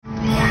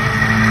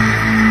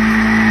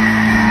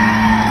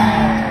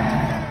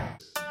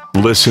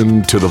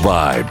Listen to the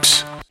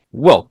vibes.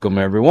 Welcome,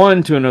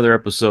 everyone, to another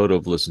episode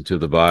of Listen to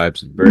the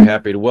Vibes. I'm very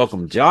happy to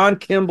welcome John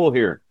Kimball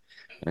here.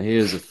 He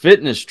is a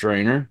fitness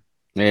trainer.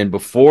 And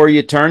before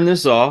you turn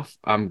this off,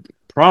 I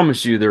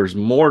promise you there's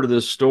more to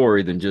this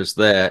story than just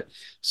that.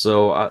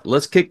 So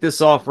let's kick this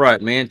off right,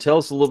 man. Tell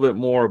us a little bit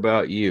more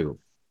about you.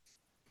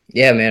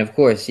 Yeah, man, of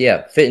course.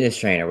 Yeah, fitness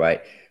trainer,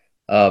 right?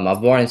 I was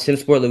born in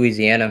Simsport,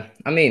 Louisiana.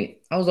 I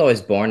was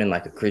always born in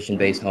like a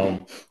Christian-based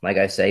home. Like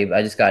I say,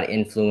 I just got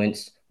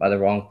influenced by the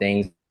wrong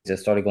things. I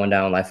started going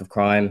down a life of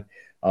crime,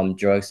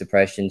 drugs,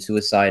 depression,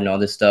 suicide, and all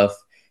this stuff.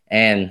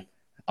 And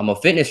I'm a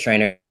fitness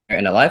trainer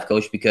and a life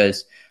coach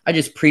because I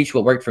just preach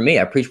what worked for me.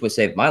 I preach what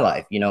saved my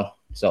life.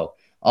 So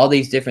all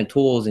these different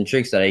tools and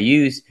tricks that I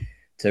use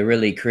to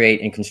really create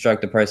and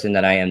construct the person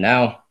that I am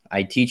now,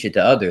 I teach it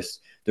to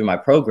others through my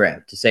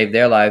program to save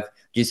their life,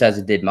 just as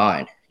it did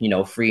mine.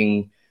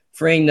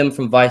 Freeing them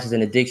from vices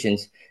and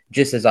addictions,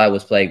 just as I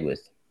was plagued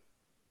with.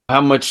 How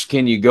much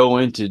can you go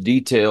into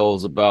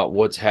details about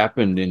what's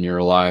happened in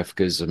your life?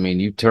 Because,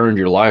 you turned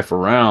your life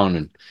around.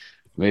 And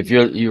if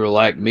you're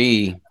like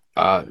me,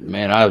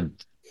 man, I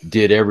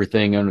did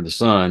everything under the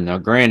sun. Now,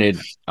 granted,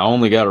 I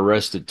only got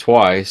arrested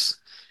twice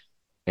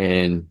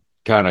and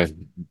kind of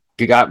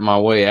got my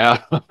way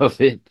out of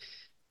it,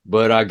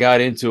 but I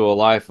got into a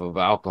life of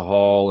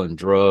alcohol and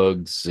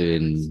drugs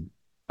and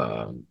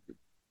um,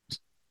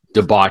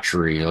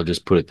 debauchery. I'll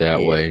just put it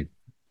that Yeah. way.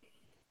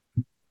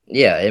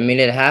 Yeah,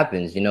 it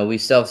happens. We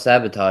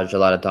self-sabotage a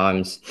lot of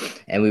times,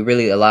 and we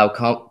really allow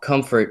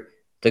comfort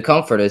to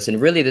comfort us. And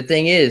really, the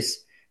thing is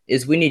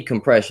we need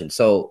compression.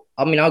 So,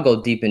 I'll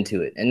go deep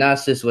into it. And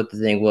that's just what the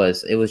thing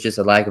was. It was just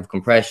a lack of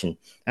compression.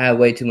 I had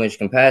way too much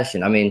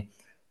compassion.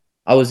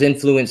 I was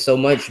influenced so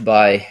much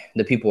by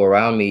the people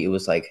around me. It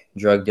was like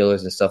drug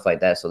dealers and stuff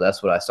like that. So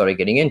that's what I started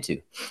getting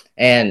into.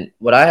 And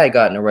what I had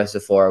gotten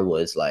arrested for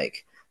was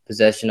like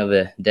possession of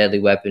a deadly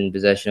weapon,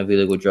 possession of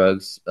illegal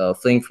drugs,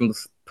 fleeing from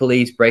the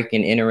police,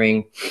 breaking,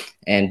 entering,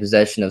 and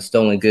possession of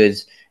stolen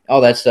goods, all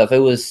that stuff.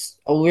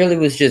 Really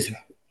was just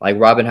like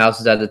robbing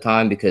houses at the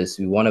time because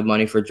we wanted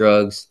money for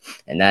drugs.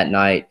 And that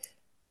night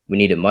we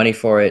needed money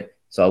for it.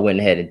 So I went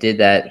ahead and did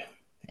that.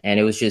 And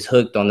it was just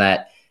hooked on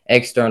that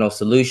external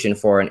solution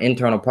for an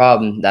internal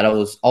problem that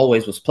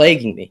was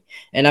plaguing me.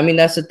 And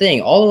that's the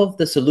thing. All of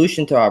the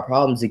solution to our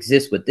problems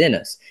exists within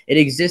us. It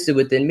existed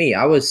within me.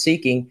 I was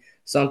seeking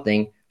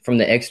something from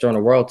the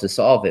external world to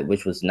solve it,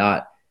 which was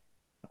not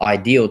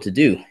ideal to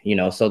do.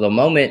 So the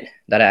moment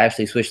that I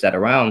actually switched that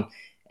around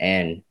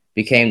and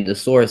became the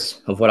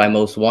source of what I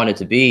most wanted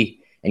to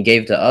be and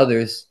gave to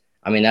others,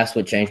 that's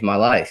what changed my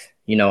life.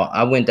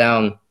 I went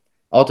down,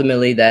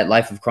 ultimately that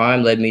life of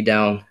crime led me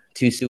down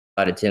two suicide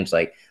attempts.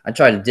 Like I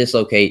tried to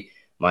dislocate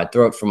my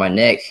throat from my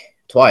neck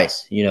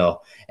twice,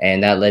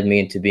 and that led me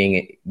into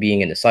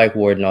being in the psych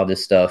ward and all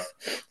this stuff.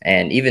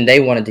 And even they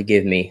wanted to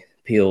give me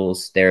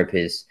pills,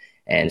 therapists,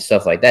 and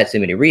stuff like that,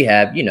 send me to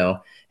rehab.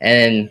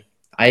 And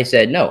I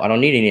said, no, I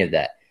don't need any of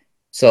that.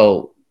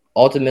 So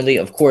ultimately,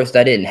 of course,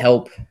 that didn't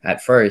help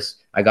at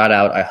first. I got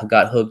out, I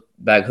got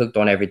hooked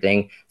on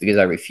everything because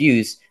I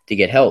refused to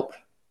get help.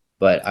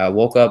 But I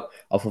woke up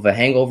off of a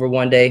hangover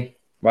one day,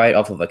 right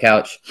off of a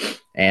couch,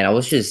 and I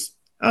was just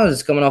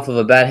coming off of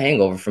a bad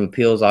hangover from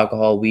pills,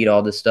 alcohol, weed,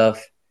 all this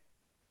stuff.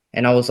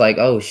 And I was like,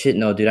 oh shit,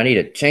 no, dude, I need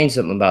to change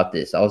something about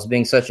this. I was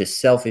being such a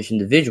selfish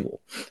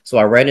individual. So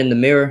I read in the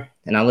mirror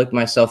and I looked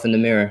myself in the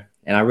mirror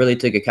and I really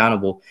took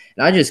accountable.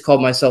 And I just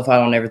called myself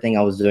out on everything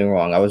I was doing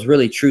wrong. I was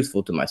really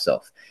truthful to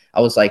myself.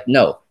 I was like,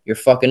 no, you're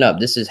fucking up.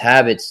 This is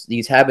habits.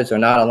 These habits are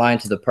not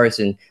aligned to the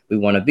person we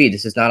want to be.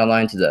 This is not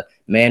aligned to the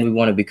man we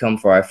want to become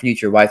for our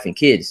future wife and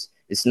kids.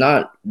 It's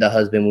not the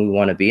husband we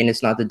want to be, and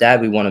it's not the dad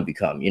we want to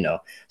become.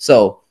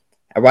 So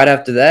right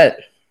after that,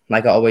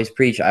 like I always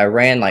preach, I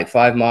ran like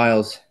 5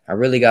 miles. I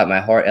really got my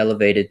heart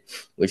elevated,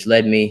 which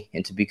led me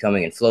into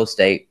becoming in flow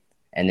state.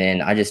 And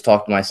then I just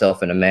talked to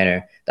myself in a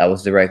manner that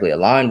was directly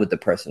aligned with the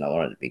person I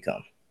wanted to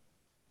become.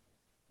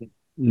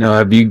 Now,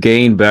 have you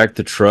gained back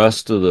the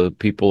trust of the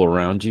people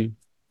around you?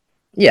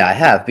 Yeah, I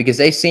have, because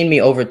they've seen me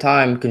over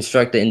time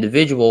construct the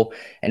individual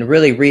and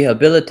really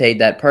rehabilitate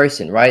that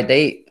person, right?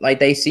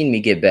 They seen me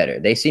get better.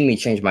 They seen me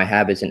change my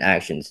habits and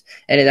actions.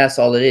 And that's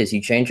all it is.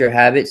 You change your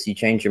habits, you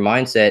change your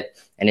mindset,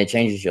 and it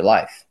changes your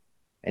life.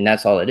 And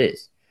that's all it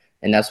is.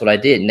 And that's what I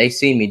did. And they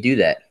seen me do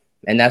that.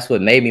 And that's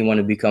what made me want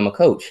to become a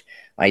coach.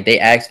 Like they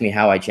asked me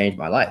how I changed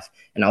my life.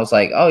 And I was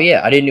like, oh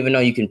yeah, I didn't even know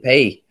you can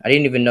pay. I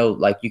didn't even know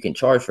like you can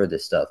charge for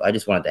this stuff. I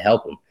just wanted to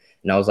help them.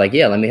 And I was like,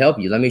 yeah, let me help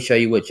you. Let me show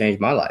you what changed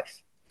my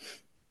life.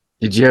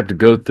 Did you have to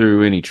go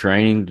through any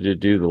training to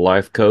do the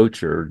life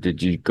coach, or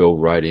did you go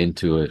right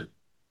into it?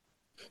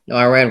 No,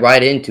 I ran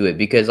right into it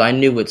because I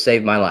knew what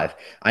saved my life.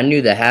 I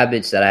knew the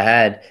habits that I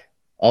had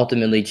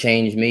ultimately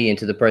changed me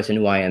into the person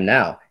who I am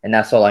now. And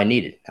that's all I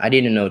needed. I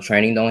didn't know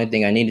training. The only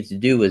thing I needed to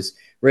do was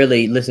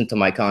really listen to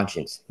my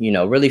conscience,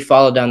 really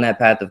follow down that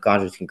path of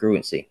conscious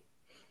congruency.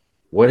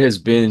 What has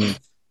been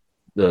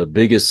the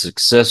biggest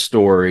success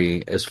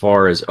story as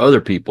far as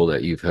other people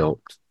that you've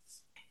helped?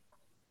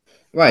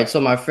 Right.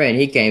 So my friend,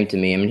 he came to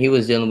me. He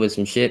was dealing with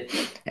some shit,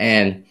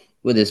 and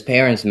with his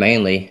parents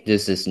mainly,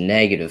 just this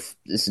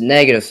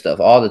negative stuff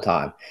all the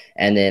time.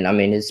 And then, I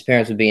mean, his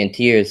parents would be in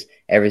tears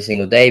every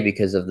single day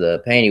because of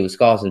the pain he was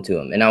causing to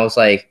him. And I was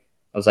like,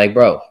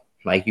 bro,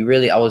 like you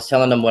really, I was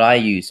telling them what I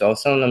use. So I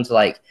was telling them to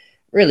like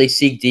really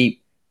seek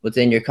deep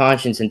within your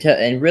conscience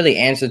and really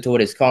answer to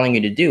what it's calling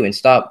you to do and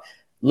stop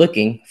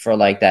looking for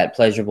like that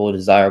pleasurable,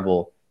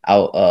 desirable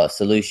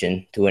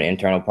solution to an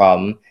internal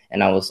problem.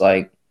 And I was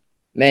like,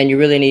 man, you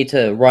really need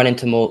to run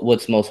into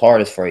what's most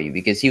hardest for you,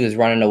 because he was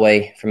running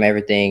away from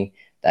everything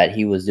that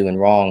he was doing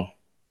wrong.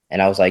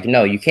 And I was like,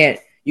 no, you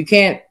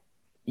can't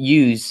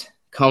use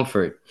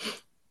comfort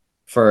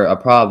for a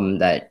problem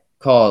that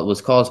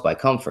was caused by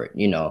comfort.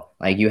 You know,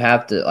 like you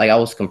have to, like I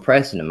was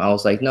compressing him. I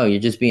was like, no, you're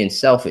just being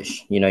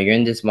selfish. You know, you're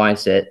in this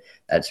mindset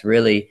that's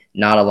really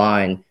not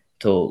aligned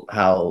to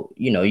how,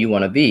 you know, you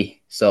want to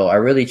be. So I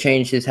really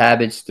changed his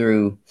habits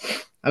through,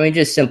 I mean,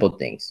 just simple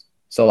things.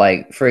 So,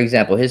 like, for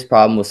example, his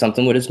problem was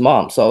something with his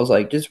mom. So I was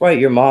like, just write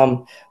your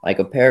mom like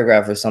a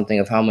paragraph or something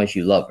of how much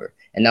you love her.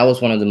 And that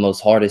was one of the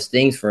most hardest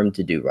things for him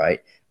to do, right?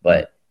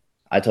 But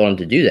I told him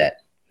to do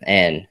that.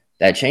 And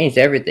that changed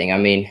everything. I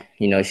mean,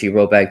 you know, she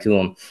wrote back to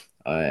him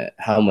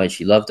how much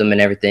she loved him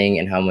and everything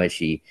and how much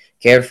she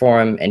cared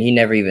for him. And he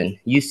never even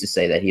used to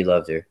say that he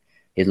loved her.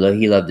 He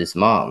loved his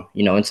mom,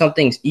 you know, and some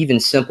things even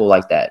simple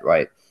like that,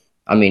 right?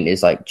 I mean,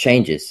 it's like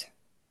changes.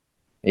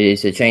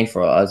 It's a change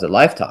for us a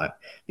lifetime,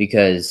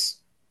 because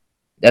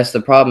that's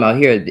the problem out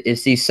here.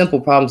 It's these simple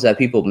problems that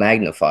people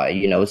magnify.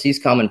 You know, it's these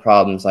common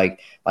problems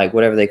like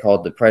whatever they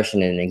call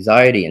depression and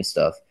anxiety and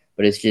stuff.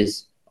 But it's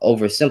just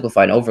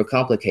oversimplified and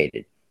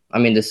overcomplicated. I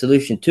mean, the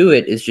solution to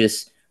it is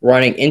just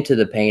running into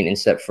the pain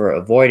instead for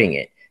avoiding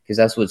it, because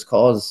that's what's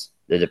caused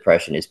the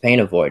depression is pain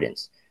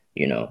avoidance.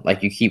 You know,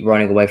 like you keep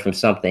running away from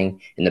something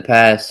in the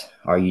past,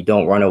 or you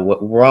don't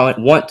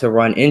want to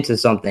run into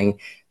something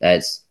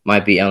that's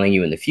might be ailing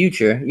you in the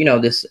future. You know,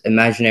 this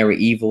imaginary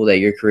evil that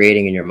you're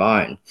creating in your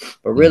mind,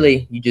 but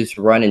really you just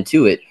run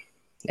into it,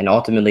 and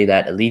ultimately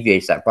that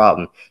alleviates that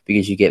problem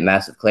because you get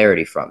massive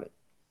clarity from it.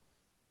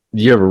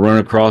 Do you ever run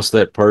across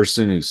that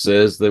person who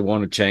says they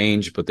want to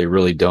change, but they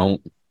really don't?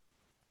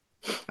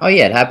 Oh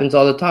yeah, it happens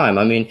all the time.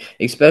 I mean,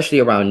 especially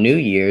around New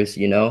Year's,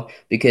 you know,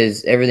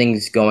 because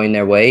everything's going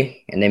their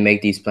way and they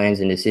make these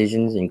plans and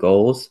decisions and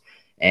goals,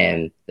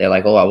 and they're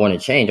like, "Oh, I want to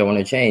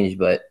change,"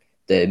 but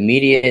the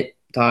immediate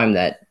time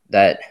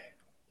that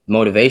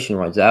motivation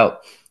runs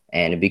out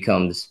and it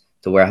becomes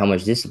to where how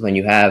much discipline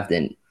you have,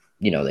 then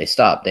you know they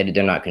stop. They're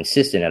not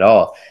consistent at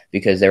all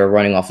because they were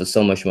running off of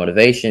so much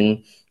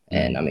motivation.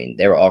 And I mean,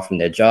 they were offering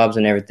their jobs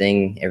and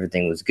everything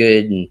was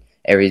good and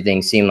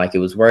everything seemed like it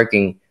was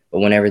working. But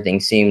when everything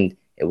seemed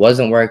it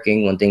wasn't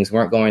working, when things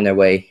weren't going their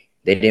way,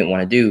 they didn't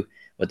want to do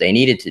what they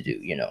needed to do,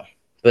 you know.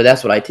 But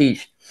that's what I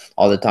teach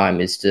all the time,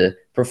 is to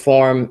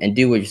perform and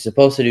do what you're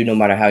supposed to do no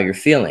matter how you're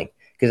feeling,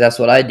 because that's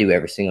what I do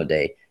every single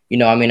day. You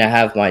know, I mean, I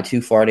have my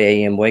 2:40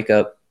 a.m. wake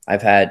up.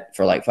 I've had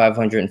for like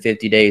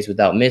 550 days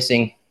without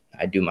missing.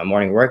 I do my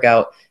morning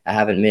workout. I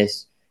haven't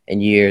missed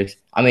in years.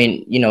 I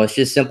mean, you know, it's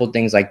just simple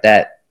things like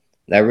that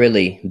that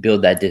really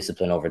build that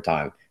discipline over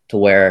time to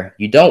where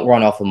you don't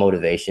run off of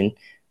motivation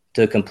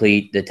to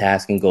complete the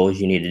task and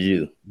goals you need to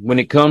do. When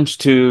it comes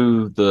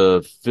to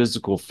the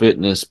physical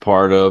fitness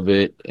part of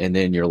it and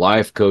then your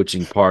life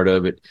coaching part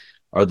of it,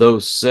 are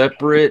those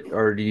separate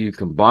or do you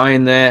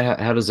combine that?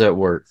 How does that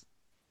work?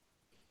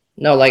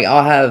 No, like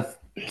I'll have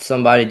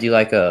somebody do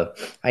I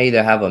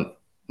either have a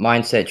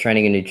mindset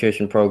training and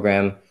nutrition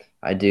program.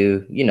 I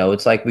do, you know,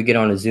 it's like we get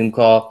on a Zoom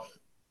call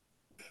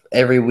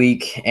every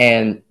week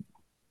and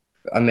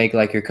I make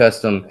like your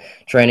custom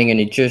training and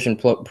nutrition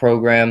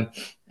program.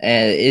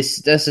 And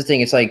that's the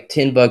thing. It's like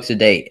 $10 a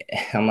day.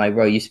 I'm like,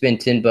 bro, you spend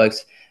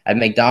 $10 at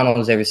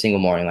McDonald's every single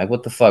morning. Like,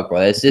 what the fuck, bro?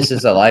 This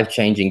is a life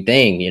changing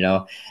thing, you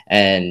know.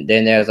 And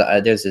then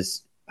there's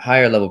this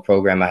higher level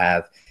program I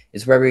have.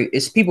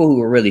 It's people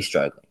who are really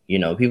struggling, you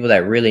know, people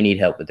that really need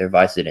help with their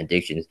vices and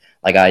addictions,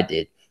 like I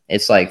did.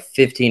 It's like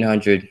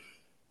 1,500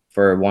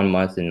 for 1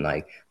 month and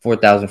like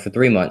 4,000 for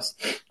 3 months,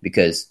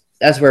 because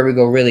that's where we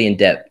go really in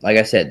depth. Like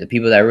I said, the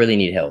people that really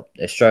need help,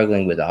 they're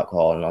struggling with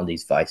alcohol and all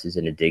these vices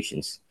and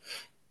addictions.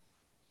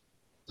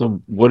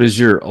 So, what is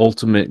your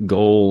ultimate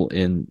goal?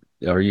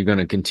 Are you going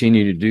to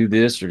continue to do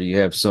this or do you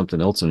have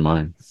something else in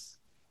mind?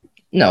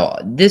 No,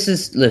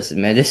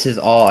 listen, man, this is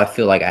all I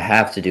feel like I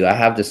have to do. I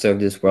have to serve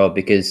this world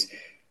because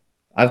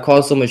I've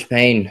caused so much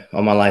pain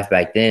on my life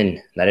back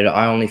then that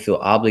I only feel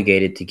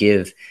obligated to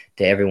give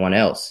to everyone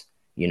else.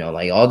 You know,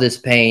 like all this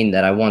pain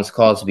that I once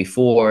caused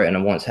before and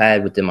I once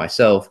had within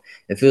myself,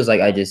 it feels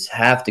like I just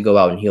have to go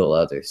out and heal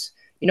others.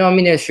 You know, I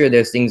mean,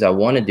 there's things I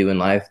want to do in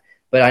life,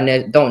 but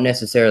don't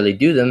necessarily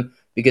do them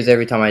because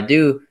every time I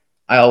do,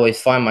 I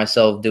always find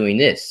myself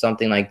doing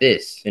something like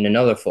this in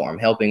another form,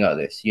 helping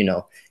others, you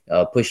know,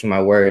 pushing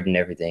my word and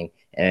everything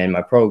and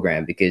my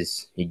program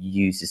because it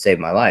used to save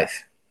my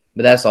life.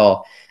 But that's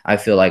all I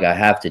feel like I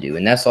have to do.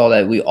 And that's all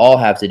that we all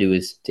have to do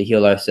is to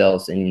heal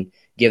ourselves and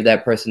give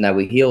that person that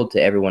we healed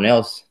to everyone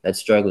else that's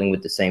struggling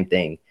with the same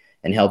thing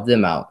and help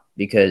them out.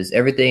 Because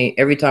every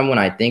time when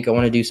I think I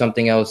want to do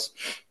something else,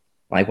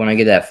 Like when I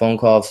get that phone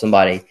call of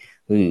somebody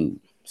who's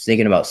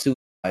thinking about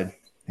suicide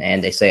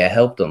and they say I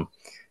helped them,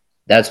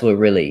 that's what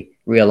really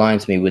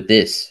realigns me with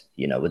this,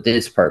 with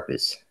this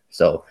purpose.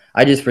 So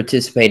I just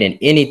participate in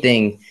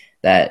anything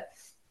that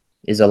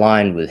is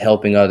aligned with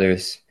helping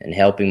others and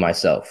helping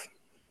myself.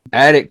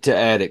 Addict to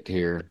addict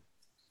here.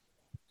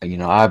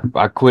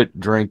 I quit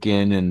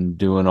drinking and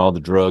doing all the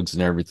drugs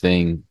and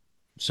everything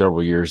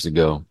several years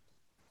ago.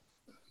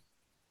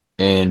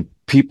 And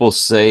people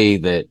say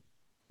that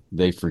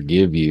they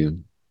forgive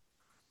you,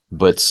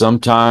 but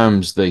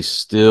sometimes they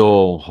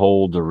still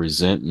hold a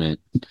resentment.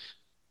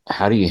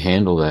 How do you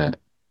handle that?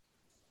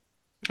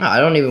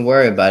 I don't even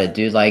worry about it,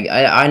 dude. Like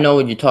I know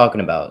what you're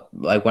talking about.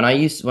 Like when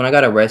I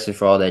got arrested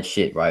for all that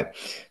shit, right?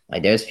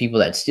 Like there's people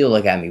that still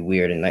look at me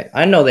weird, and like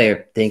I know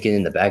they're thinking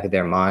in the back of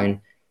their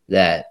mind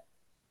that,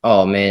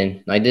 oh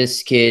man, like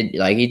this kid,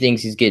 like he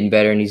thinks he's getting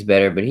better and he's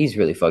better, but he's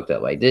really fucked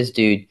up. Like this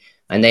dude,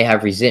 and they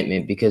have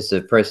resentment because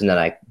the person that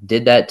I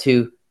did that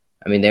to,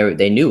 I mean,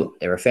 they knew him,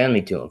 they were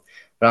family to him.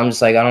 But I'm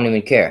just like, I don't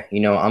even care.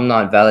 I'm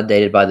not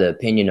validated by the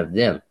opinion of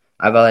them.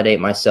 I validate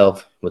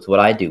myself with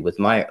what I do, with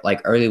my like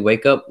early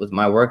wake up, with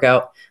my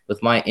workout,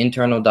 with my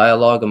internal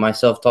dialogue and my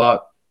self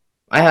talk.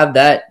 I have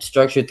that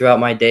structured throughout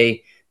my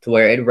day to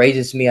where it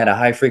raises me at a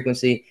high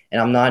frequency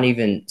and I'm not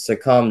even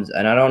succumbed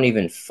and I don't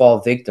even fall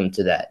victim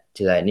to that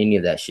any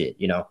of that shit.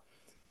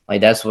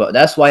 Like that's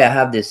why I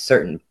have this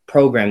certain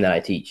program that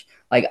I teach.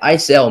 Like I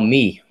sell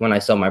me when I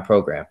sell my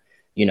program.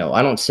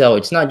 I don't sell,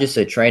 it's not just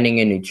a training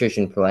and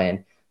nutrition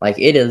plan. Like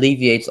it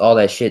alleviates all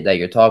that shit that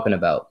you're talking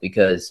about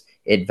because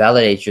it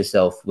validates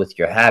yourself with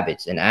your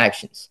habits and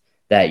actions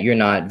that you're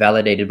not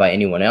validated by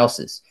anyone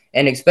else's.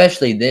 And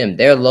especially them,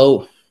 they're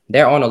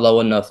on a low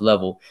enough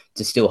level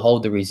to still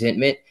hold the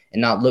resentment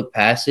and not look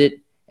past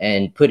it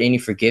and put any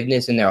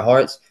forgiveness in their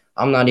hearts.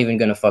 I'm not even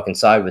gonna fucking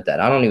side with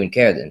that. I don't even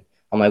care then.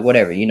 I'm like,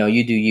 whatever, you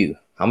do you.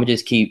 I'm gonna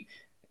just keep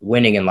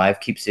winning in life,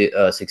 keep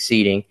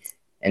succeeding,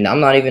 and I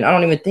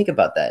don't even think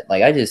about that.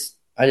 Like I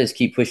just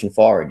keep pushing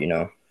forward.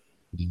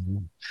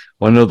 Mhm.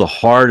 Well, I know the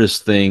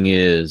hardest thing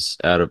is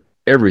out of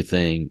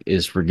everything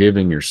is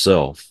forgiving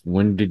yourself.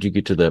 When did you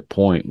get to that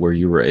point where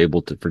you were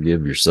able to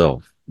forgive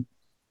yourself?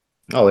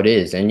 Oh, it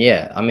is. And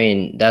yeah, I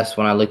mean, that's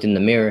when I looked in the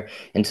mirror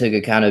and took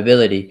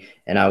accountability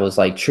and I was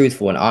like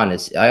truthful and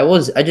honest.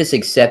 I just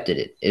accepted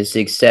it. It's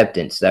the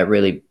acceptance that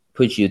really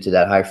puts you to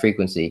that high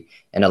frequency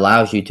and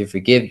allows you to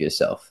forgive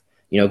yourself.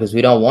 Because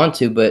we don't want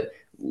to, but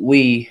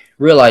we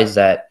realize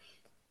that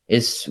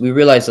we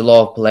realize the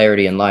law of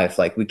polarity in life.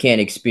 Like we can't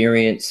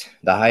experience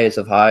the highest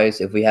of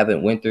highs if we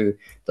haven't went through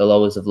the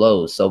lowest of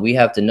lows. So we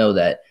have to know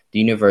that the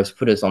universe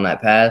put us on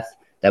that path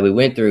that we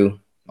went through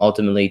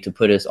ultimately to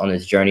put us on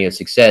this journey of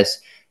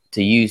success,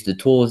 to use the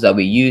tools that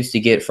we used to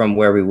get from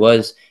where we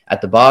was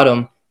at the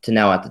bottom to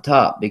now at the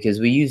top, because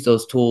we use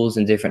those tools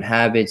and different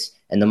habits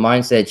and the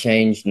mindset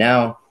change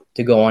now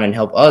to go on and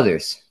help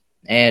others.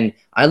 And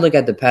I look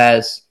at the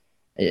past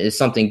as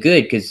something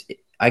good because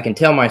I can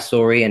tell my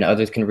story and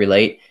others can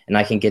relate and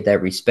I can get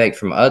that respect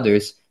from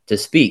others to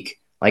speak.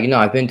 Like,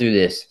 I've been through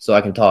this, so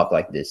I can talk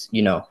like this.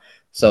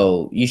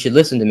 So you should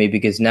listen to me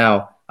because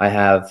now I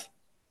have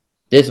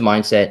this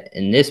mindset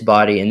and this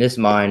body and this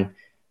mind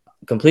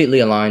completely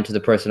aligned to the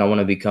person I want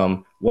to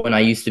become when I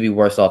used to be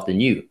worse off than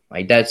you.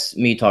 Like that's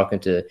me talking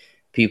to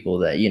people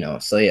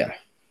so yeah.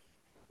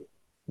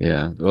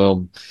 Yeah.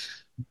 Well,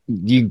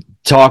 you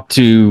talk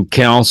to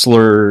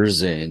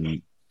counselors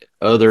and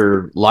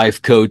other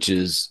life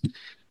coaches,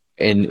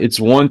 and it's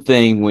one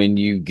thing when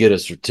you get a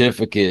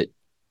certificate,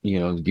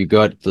 you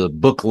got the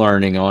book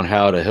learning on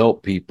how to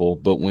help people,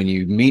 but when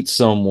you meet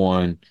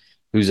someone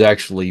who's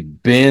actually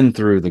been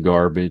through the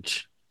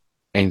garbage,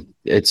 and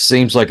it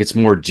seems like it's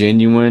more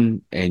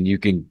genuine and you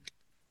can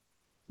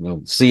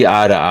see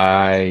eye to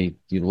eye,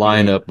 you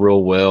line Mm-hmm. up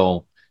real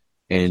well.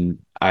 And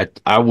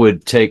I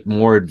would take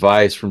more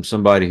advice from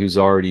somebody who's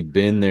already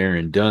been there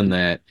and done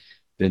that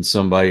than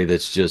somebody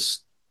that's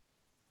just,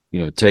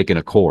 taking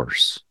a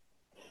course.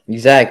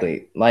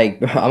 Exactly.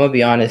 Like I'm gonna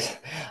be honest,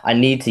 I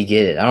need to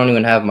get it. I don't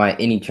even have my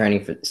any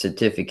training for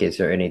certificates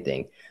or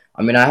anything.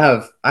 I mean, I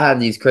have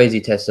these crazy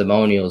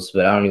testimonials,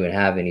 but I don't even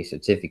have any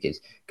certificates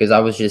because I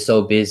was just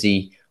so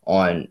busy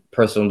on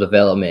personal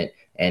development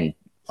and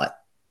like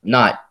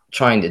not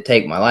trying to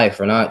take my life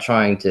or not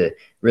trying to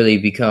really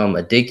become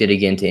addicted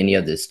again to any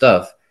of this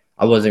stuff.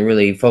 I wasn't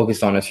really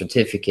focused on a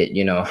certificate.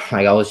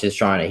 Like I was just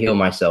trying to heal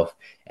myself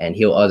and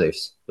heal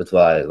others with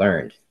what I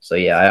learned. So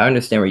yeah, I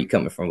understand where you're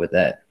coming from with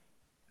that.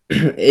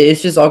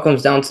 It's just all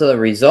comes down to the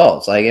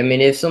results. Like, I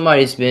mean, if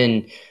somebody's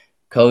been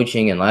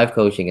coaching and life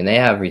coaching and they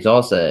have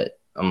results that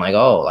I'm like,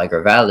 oh, like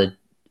are valid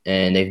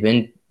and they've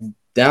been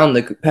down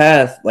the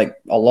path like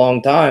a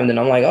long time, then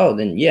I'm like, oh,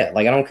 then yeah,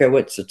 like I don't care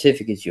what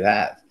certificates you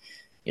have.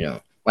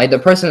 Like the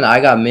person that I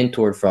got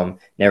mentored from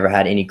never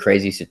had any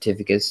crazy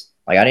certificates.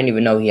 Like I didn't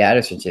even know he had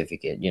a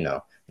certificate,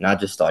 and I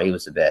just thought he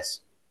was the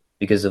best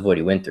because of what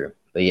he went through.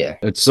 But yeah.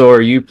 And so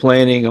are you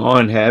planning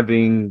on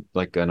having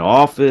like an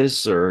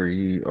office, or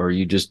are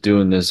you just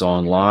doing this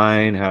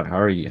online?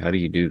 How do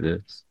you do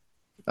this?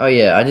 Oh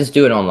yeah, I just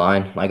do it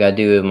online. Like I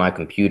do it with my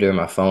computer,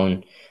 my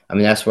phone. I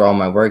mean, that's where all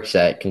my works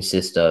at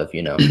consist of,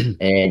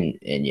 And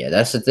yeah,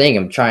 that's the thing.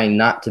 I'm trying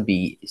not to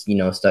be,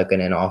 stuck in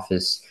an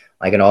office,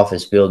 like an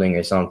office building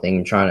or something.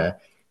 I'm trying to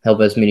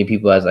help as many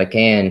people as I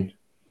can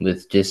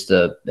with just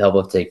the help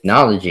of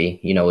technology,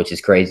 which is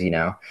crazy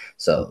now.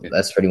 So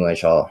that's pretty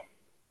much all.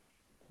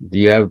 Do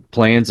you have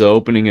plans of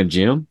opening a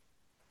gym?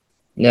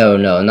 No,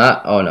 no,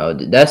 not. Oh no,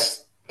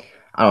 that's.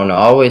 I don't know.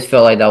 I always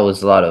felt like that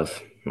was a lot of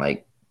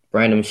like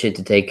random shit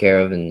to take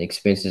care of and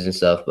expenses and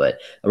stuff. But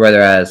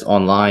rather as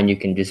online, you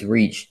can just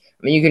reach.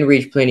 I mean, you can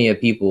reach plenty of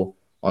people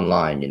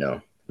online.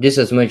 Just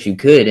as much you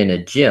could in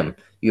a gym.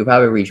 You could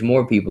probably reach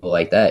more people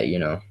like that.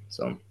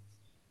 So.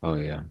 Oh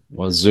yeah.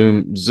 Well,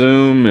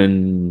 Zoom,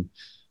 and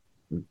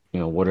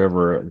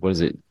whatever. What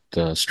is it?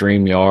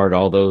 StreamYard.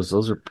 All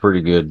those are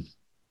pretty good.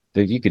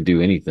 You could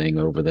do anything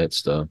over that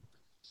stuff.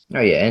 Oh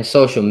yeah, and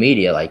social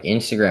media like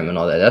Instagram and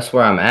all that. That's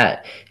where I'm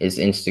at. Is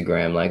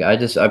Instagram. Like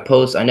I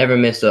post. I never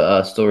miss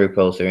a story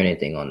post or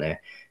anything on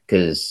there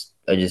because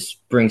I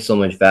just bring so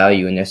much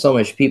value and there's so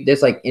much people.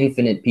 There's like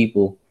infinite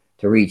people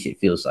to reach. It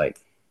feels like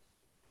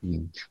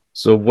Mm.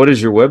 So, what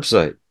is your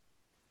website?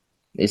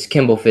 it's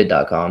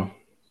KimballFit.com.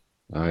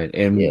 All right,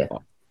 and Yeah.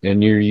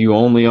 you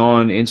only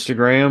on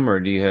Instagram, or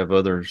do you have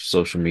other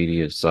social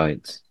media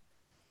sites?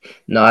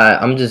 No,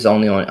 I'm just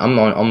only on. I'm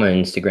on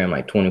Instagram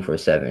like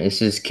 24/7. It's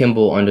just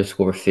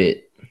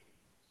Kimball_fit.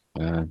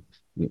 Uh,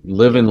 Yeah.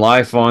 living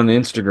life on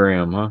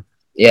Instagram, huh?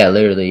 Yeah,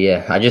 literally.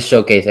 Yeah, I just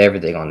showcase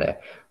everything on there,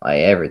 like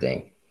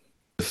everything.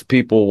 If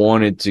people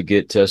wanted to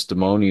get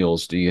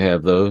testimonials, do you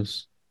have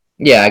those?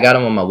 Yeah, I got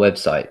them on my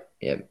website.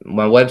 Yeah,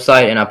 my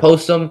website, and I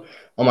post them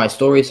on my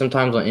stories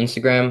sometimes on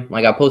Instagram.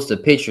 Like I post the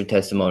picture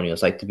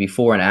testimonials, like the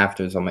before and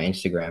afters on my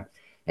Instagram,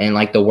 and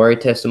like the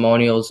word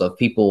testimonials of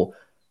people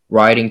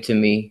writing to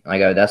me.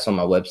 That's on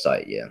my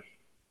website. Yeah.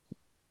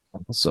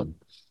 Awesome.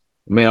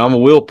 Man, I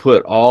will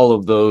put all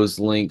of those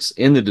links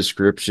in the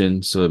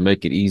description so it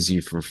make it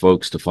easy for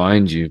folks to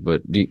find you.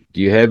 But do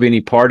you have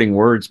any parting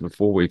words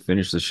before we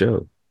finish the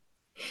show?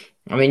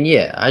 I mean,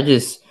 yeah, I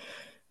just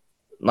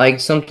like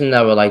something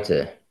that I would like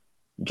to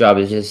job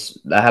is just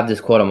I have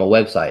this quote on my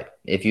website.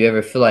 If you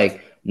ever feel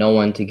like no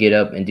one to get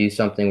up and do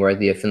something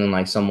worthy of feeling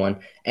like someone,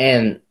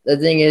 and the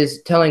thing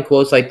is, telling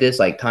quotes like this,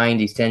 like tying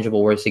these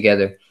tangible words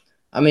together,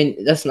 I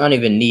mean, that's not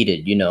even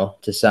needed,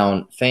 to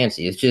sound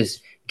fancy. It's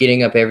just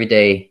getting up every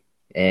day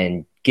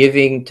and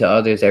giving to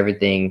others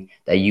everything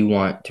that you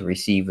want to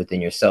receive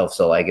within yourself.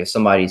 So, like, if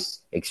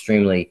somebody's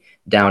extremely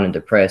down and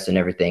depressed and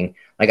everything,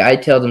 like I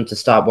tell them to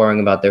stop worrying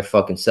about their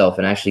fucking self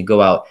and actually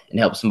go out and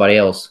help somebody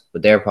else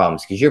with their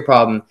problems because your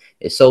problem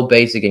is so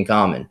basic and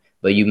common,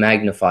 but you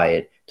magnify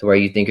it to where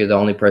you think you're the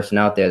only person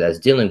out there that's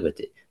dealing with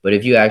it. But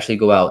if you actually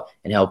go out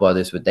and help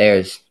others with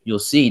theirs, you'll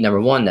see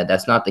number one that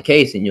that's not the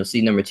case, and you'll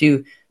see number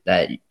two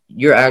that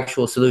your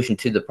actual solution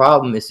to the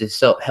problem is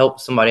to help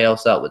somebody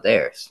else out with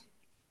theirs.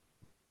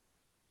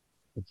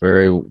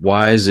 Very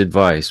wise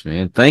advice,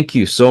 man. Thank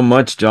you so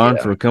much, John,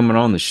 Yeah. for coming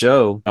on the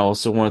show. I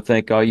also want to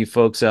thank all you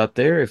folks out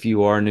there. If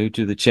you are new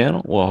to the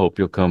channel, well, I hope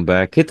you'll come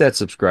back. Hit that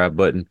subscribe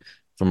button.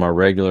 For my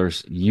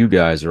regulars, you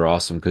guys are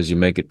awesome because you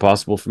make it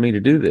possible for me to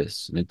do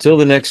this. And until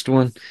the next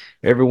one,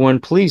 everyone,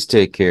 please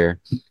take care.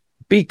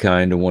 Be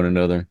kind to one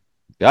another.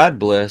 God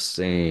bless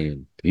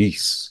and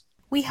peace.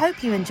 We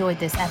hope you enjoyed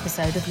this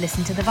episode of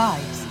Listen to the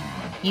Vibes.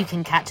 You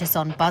can catch us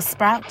on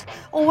Buzzsprout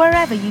or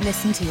wherever you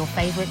listen to your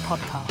favorite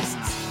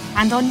podcasts.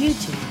 And on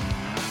YouTube.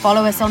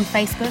 Follow us on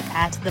Facebook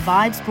at The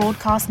Vibes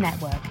Broadcast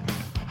Network